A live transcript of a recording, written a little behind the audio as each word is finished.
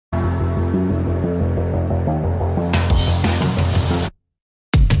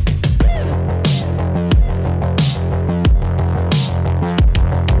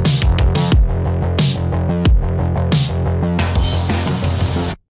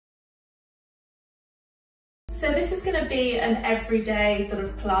So this is going to be an everyday sort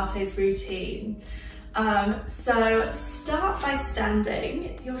of Pilates routine. So start by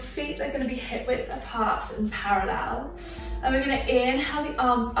standing. Your feet are going to be hip width apart and parallel. And we're going to inhale the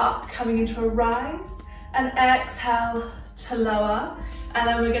arms up, coming into a rise, and exhale to lower. And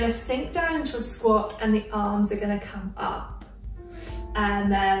then we're going to sink down into a squat and the arms are going to come up.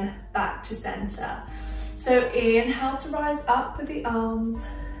 And then back to center. So inhale to rise up with the arms.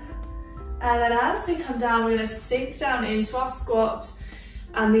 And then as we come down, we're going to sink down into our squat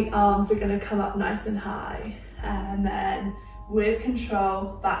and the arms are going to come up nice and high. And then with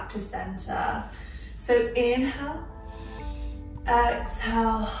control, back to center. So inhale,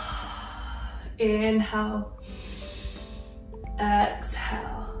 exhale, inhale,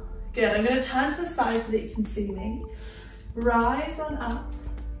 exhale. Good, I'm going to turn to the side so that you can see me. Rise on up,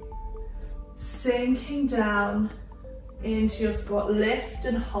 sinking down into your squat, lift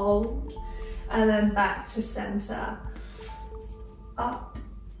and hold. And then back to center. Up,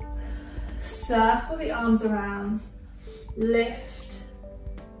 circle the arms around, lift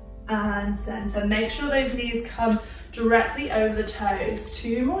and center. Make sure those knees come directly over the toes.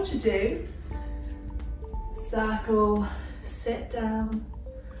 2 more to do. Circle, sit down.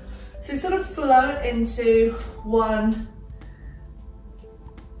 So sort of float into one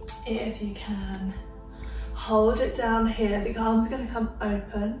if you can. Hold it down here. The arms are going to come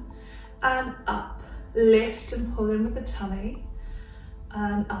open. And up, lift and pull in with the tummy,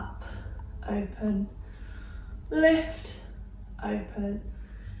 and up, open, lift, open,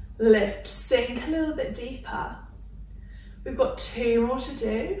 lift, sink a little bit deeper. We've got 2 more to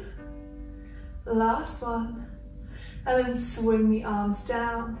do, last one, and then swing the arms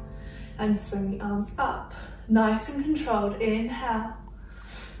down and swing the arms up, nice and controlled. Inhale,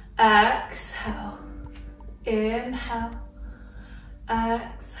 exhale, inhale,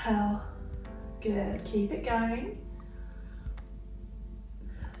 exhale. Good, keep it going.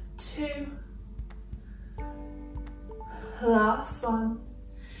 2. Last one.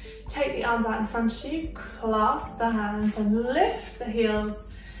 Take the arms out in front of you, clasp the hands and lift the heels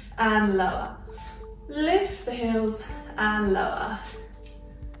and lower. Lift the heels and lower.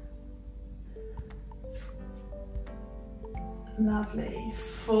 Lovely.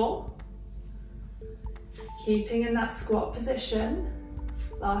 4. Keeping in that squat position.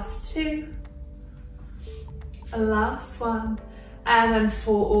 Last 2. Last one, and then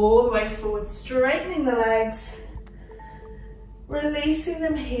fall all the way forward, straightening the legs, releasing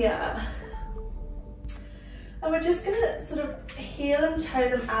them here. And we're just going to sort of heel and toe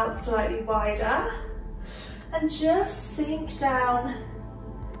them out slightly wider and just sink down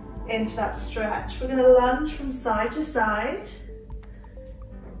into that stretch. We're going to lunge from side to side.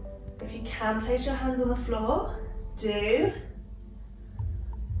 If you can place your hands on the floor, do.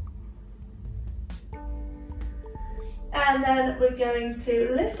 And then we're going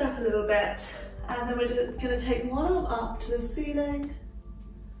to lift up a little bit, and then we're going to take one arm up to the ceiling.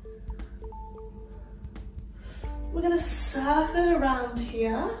 We're going to circle it around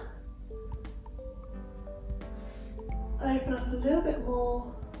here. Open up a little bit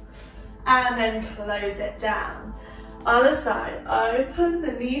more, and then close it down. Other side, open,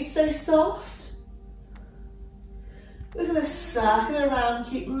 the knees stay soft. We're going to circle it around,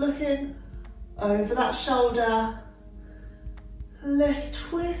 keep looking over that shoulder. Lift,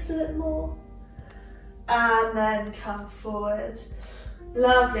 twist a bit more, and then come forward.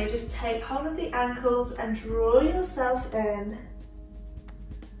 Lovely, just take hold of the ankles and draw yourself in.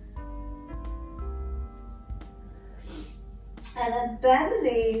 And then bend the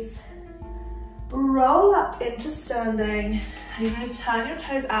knees, roll up into standing, and you're going to turn your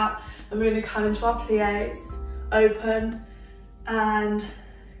toes out, and we're going to come into our plies, open, and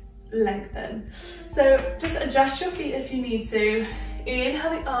lengthen. So just adjust your feet if you need to. Inhale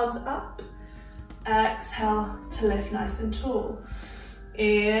the arms up, exhale to lift nice and tall.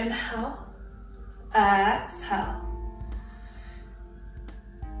 Inhale, exhale.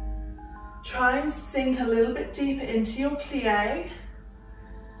 Try and sink a little bit deeper into your plie,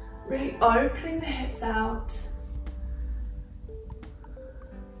 really opening the hips out.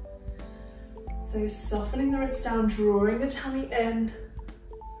 So softening the ribs down, drawing the tummy in.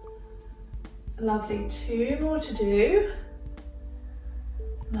 Lovely, 2 more to do.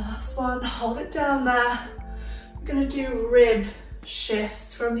 Last one, hold it down there. We're gonna do rib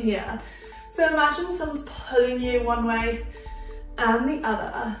shifts from here. So imagine someone's pulling you one way and the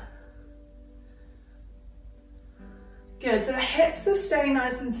other. Good, so the hips are staying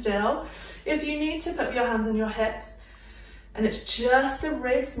nice and still. If you need to put your hands on your hips and it's just the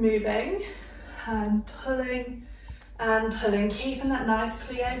ribs moving and pulling, keeping that nice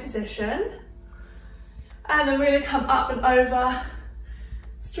plie position. And then we're going to come up and over,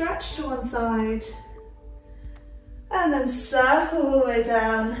 stretch to one side, and then circle all the way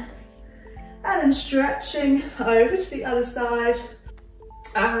down, and then stretching over to the other side,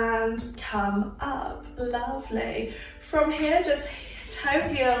 and come up. Lovely. From here, just toe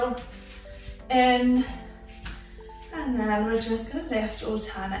heel in, and then we're just going to lift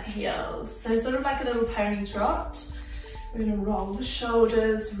alternate heels. So sort of like a little pony trot. We're going to roll the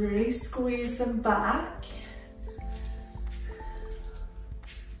shoulders, really squeeze them back.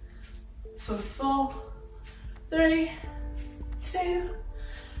 For 4, 3, 2,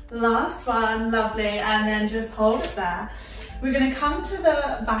 last one, lovely, and then just hold it there. We're going to come to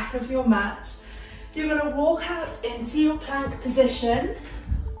the back of your mat. You're going to walk out into your plank position,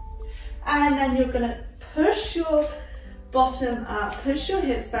 and then you're going to push your bottom up, push your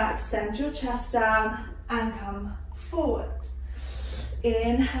hips back, send your chest down, and come forward.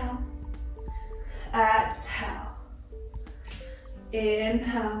 Inhale, exhale,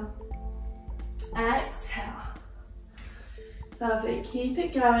 inhale, exhale. Lovely, keep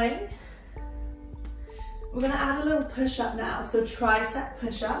it going. We're going to add a little push-up now, so tricep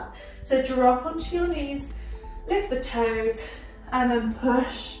push-up. So drop onto your knees, lift the toes, and then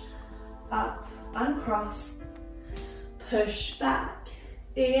push up, uncross, push back,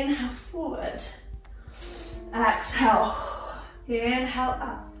 inhale forward, exhale, inhale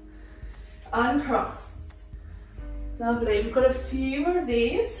up, uncross. Lovely, we've got a few more of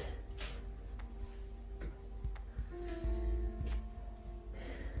these.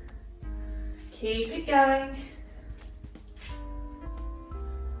 Keep it going.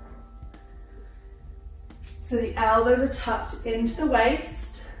 So the elbows are tucked into the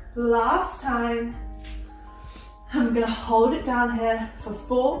waist. Last time. I'm going to hold it down here for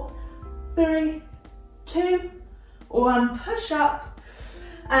 4, 3, 2, 1. Push up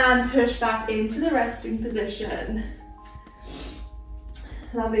and push back into the resting position.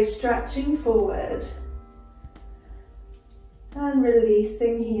 Lovely, stretching forward and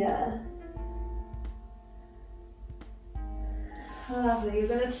releasing here. Lovely, you're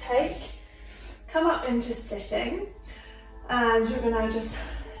going to come up into sitting, and you're going to just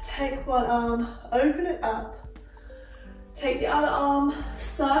take one arm, open it up, take the other arm,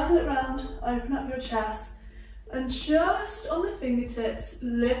 circle it round, open up your chest, and just on the fingertips,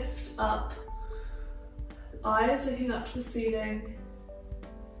 lift up, eyes looking up to the ceiling.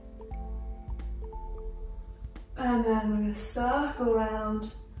 And then we're going to circle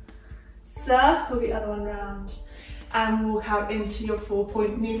round, circle the other one round, and walk out into your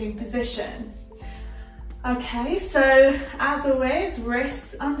 4-point kneeling position. Okay, so as always,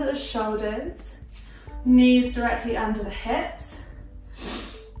 wrists under the shoulders, knees directly under the hips.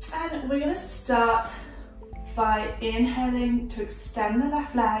 And we're going to start by inhaling to extend the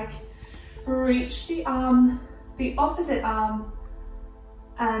left leg, reach the arm, the opposite arm,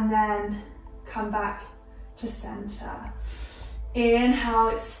 and then come back to center. Inhale,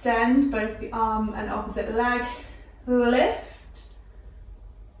 extend both the arm and opposite leg, lift,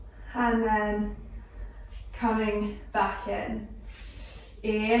 and then coming back in.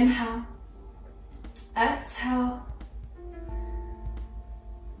 Inhale, exhale,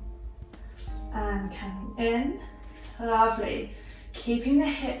 and coming in. Lovely. Keeping the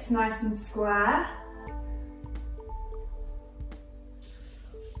hips nice and square.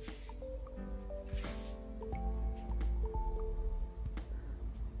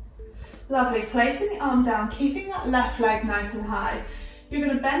 Lovely, placing the arm down, keeping that left leg nice and high. You're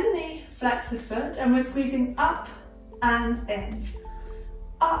going to bend the knee, flex the foot, and we're squeezing up and in.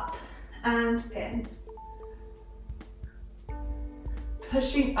 Up and in.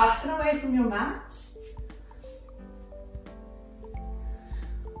 Pushing up and away from your mat.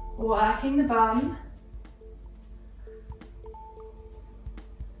 Working the bum.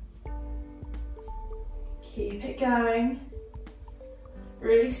 Keep it going.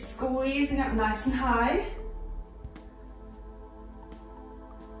 Really squeezing up nice and high.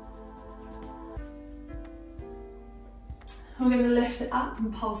 We're going to lift it up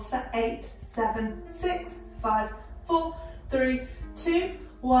and pulse for 8, 7, 6, 5, 4, 3, 2,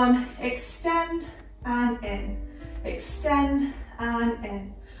 1. Extend and in. Extend and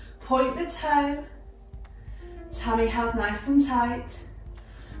in. Point the toe. Tummy held nice and tight.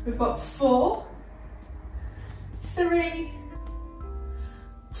 We've got 4, 3,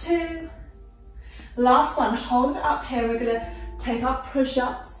 2. Last one, hold it up here. We're going to take our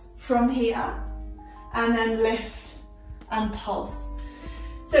push-ups from here and then lift and pulse.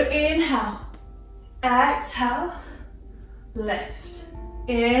 So inhale, exhale, lift.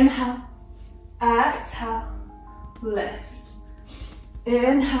 Inhale, exhale, lift.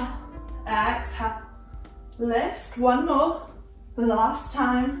 Inhale, exhale, lift, one more, last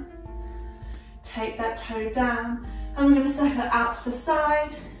time. Take that toe down, and we're going to circle it out to the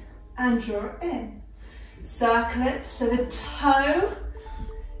side and draw it in. Circle it so the toe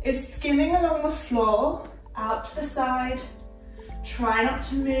is skimming along the floor, out to the side. Try not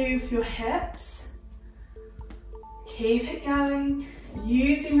to move your hips. Keep it going,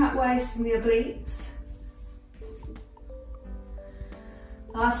 using that waist and the obliques.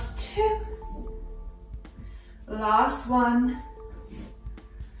 Last two. Last one.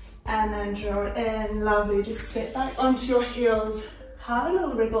 And then draw it in. Lovely. Just sit back onto your heels. Have a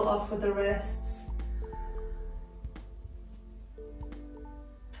little wriggle off with the wrists.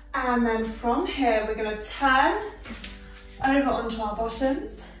 And then from here, we're going to turn over onto our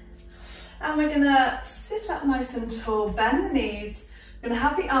bottoms. And we're going to sit up nice and tall, bend the knees. We're going to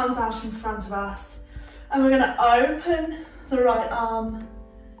have the arms out in front of us. And we're going to open the right arm.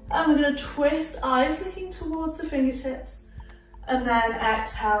 And we're going to twist, eyes looking towards the fingertips. And then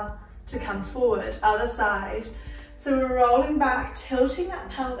exhale to come forward, other side. So we're rolling back, tilting that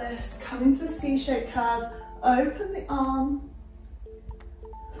pelvis, coming to a C-shaped curve. Open the arm.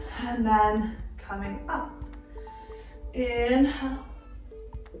 And then coming up. Inhale.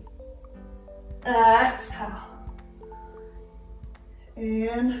 Exhale.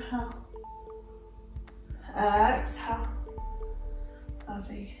 Inhale. Exhale.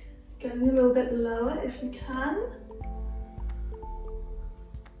 Lovely. Getting a little bit lower if you can.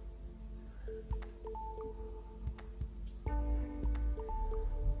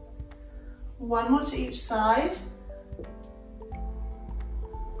 One more to each side.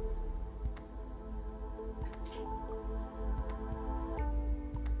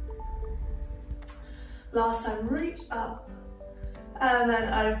 Last time, reach up and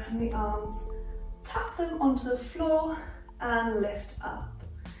then open the arms. Tap them onto the floor and lift up.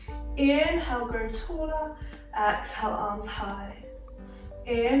 Inhale, grow taller. Exhale, arms high.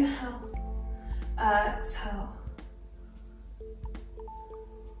 Inhale. Exhale.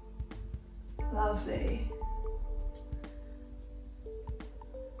 Lovely.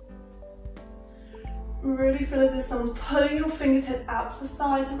 Really feel as if someone's pulling your fingertips out to the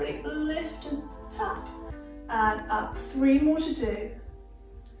sides, so really lift and tap. And up. 3 more to do.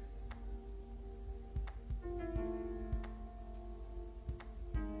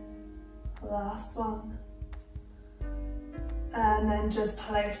 Last one. And then just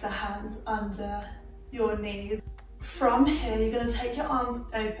place the hands under your knees. From here, you're going to take your arms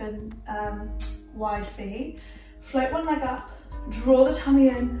open, wide V. Float one leg up, draw the tummy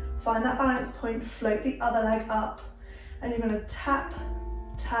in, find that balance point, float the other leg up. And you're going to tap,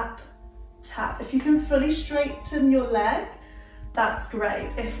 tap, tap. If you can fully straighten your leg, that's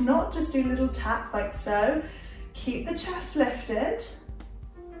great. If not, just do little taps like so. Keep the chest lifted.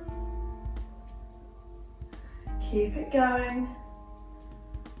 Keep it going.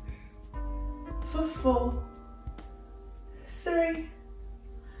 For 4, 3,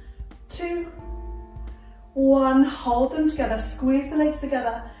 2, 1. Hold them together, squeeze the legs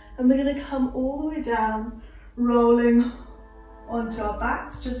together, and we're going to come all the way down, rolling onto our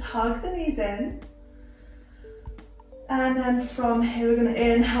backs. Just hug the knees in. And then from here, we're going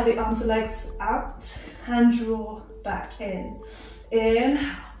to inhale the arms and legs out and draw back in.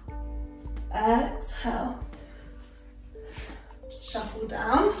 Inhale. Exhale. Shuffle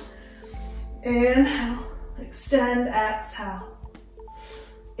down. Inhale. Extend. Exhale.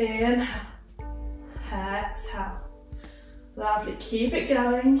 Inhale. Exhale. Lovely. Keep it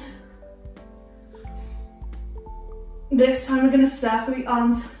going. This time we're going to circle the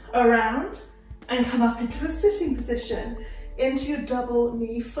arms around and come up into a sitting position, into your double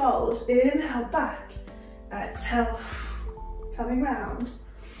knee fold. Inhale, back. Exhale, coming round.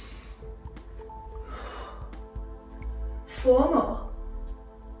 4 more.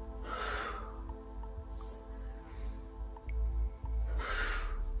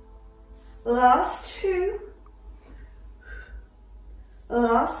 Last 2.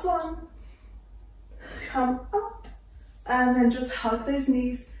 Last 1. Come up and then just hug those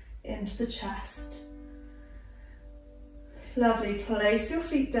knees into the chest. Lovely. Place your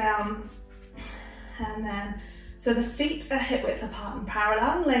feet down and then, so the feet are hip width apart and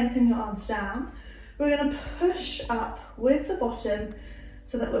parallel. Lengthen your arms down. We're going to push up with the bottom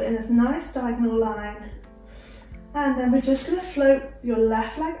so that we're in this nice diagonal line. And then we're just going to float your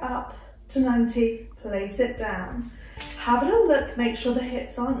left leg up to 90, place it down. Have a little look, make sure the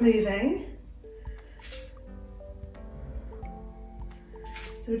hips aren't moving.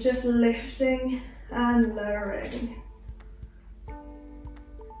 So we're just lifting and lowering.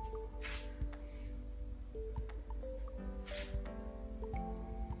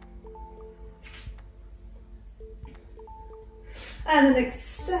 And then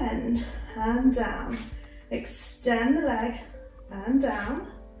extend and down. Extend the leg and down.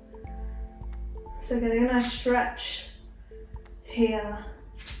 So getting a nice stretch here.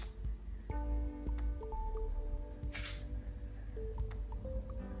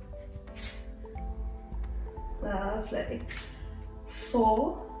 Lovely.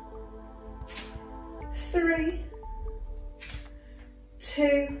 4, 3,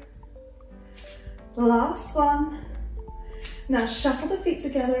 2, last one. Now shuffle the feet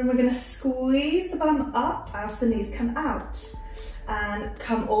together and we're going to squeeze the bum up as the knees come out and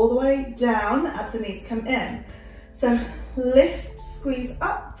come all the way down as the knees come in. So lift, squeeze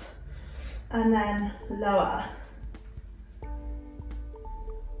up and then lower.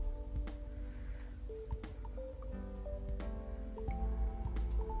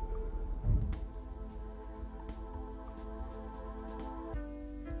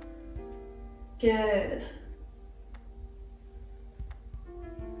 Good.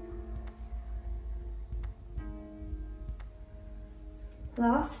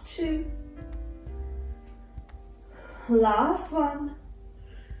 Last 2. Last one.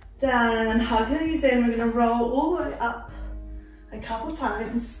 Down and hug the knees in. We're going to roll all the way up a couple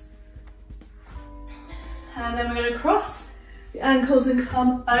times. And then we're going to cross the ankles and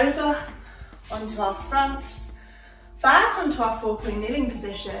come over onto our fronts, back onto our 4-point kneeling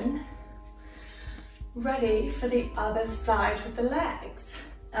position. Ready for the other side with the legs.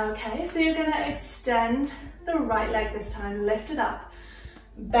 Okay, so you're going to extend the right leg this time, lift it up,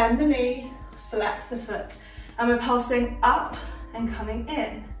 bend the knee, flex the foot, and we're pulsing up and coming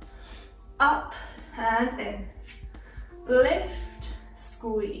in, up and in, lift,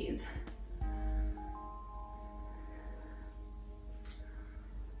 squeeze.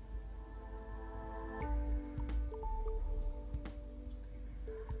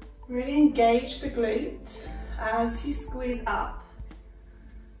 Really engage the glute as you squeeze up.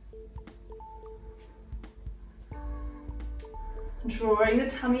 Drawing the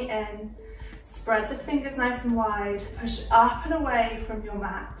tummy in, spread the fingers nice and wide, push up and away from your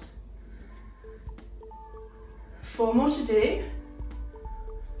mat. 4 more to do.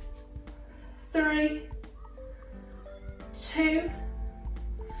 3, 2,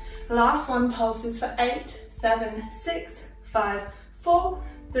 last one, pulses for 8, 7, 6, 5, 4,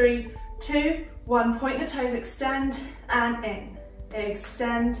 3, 2, 1, point the toes, extend and in,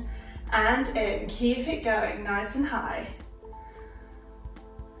 extend and in. Keep it going nice and high.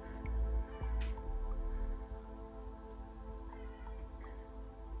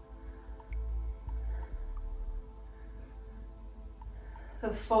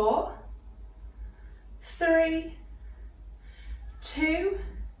 For 4, 3, 2,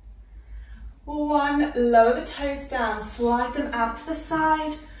 1, lower the toes down, slide them out to the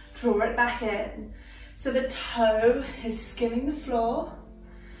side, draw it back in. So the toe is skimming the floor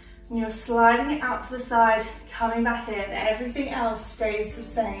and you're sliding it out to the side, coming back in. Everything else stays the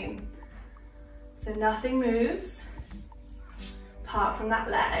same. So nothing moves apart from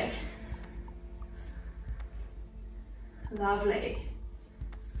that leg. Lovely.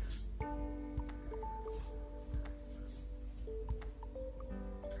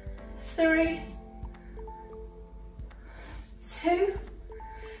 3, 2,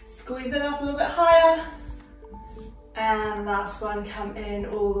 squeeze it up a little bit higher, and last one, come in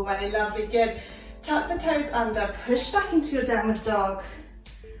all the way. Lovely, good. Tuck the toes under, push back into your downward dog,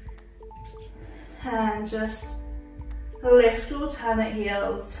 and just lift, alternate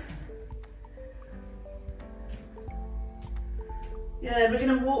heels. Good, we're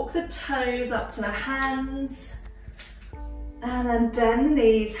going to walk the toes up to the hands, and then bend the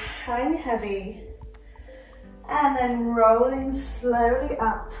knees, hang heavy, and then rolling slowly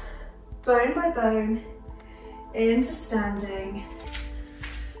up, bone by bone, into standing,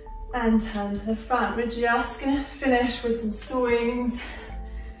 and turn to the front. We're just going to finish with some swings.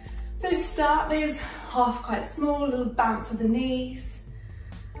 So start these off quite small, a little bounce of the knees,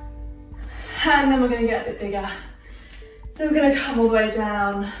 and then we're going to get a bit bigger. So we're going to come all the way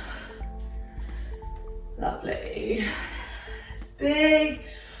down. Lovely. Big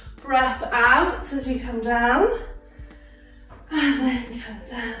breath out as you come down, and then come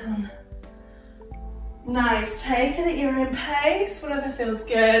down. Nice, take it at your own pace, whatever feels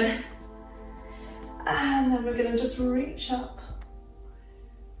good. And then we're going to just reach up,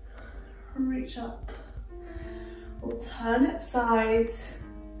 alternate sides,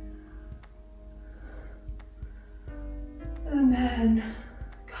 and then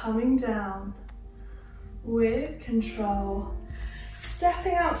coming down with control.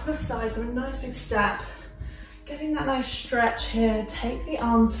 Stepping out to the side, so a nice big step. Getting that nice stretch here. Take the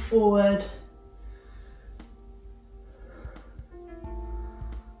arms forward.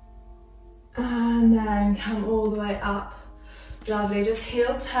 And then come all the way up. Lovely, just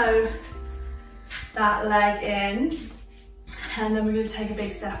heel toe that leg in. And then we're going to take a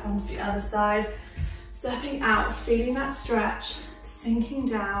big step onto the other side. Stepping out, feeling that stretch, sinking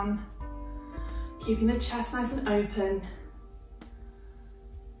down, keeping the chest nice and open.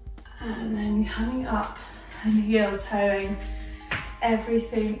 And then coming up and heel toeing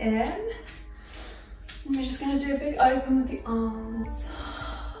everything in. And we're just going to do a big open with the arms.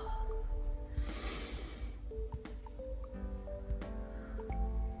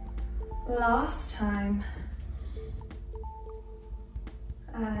 Last time.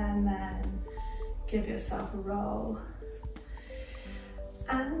 And then give yourself a roll.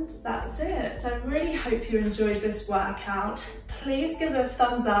 And that's it. I really hope you enjoyed this workout. Please give it a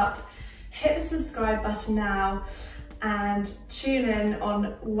thumbs up, hit the subscribe button now, and tune in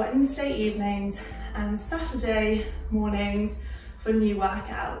on Wednesday evenings and Saturday mornings for new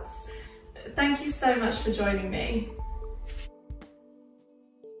workouts. Thank you so much for joining me.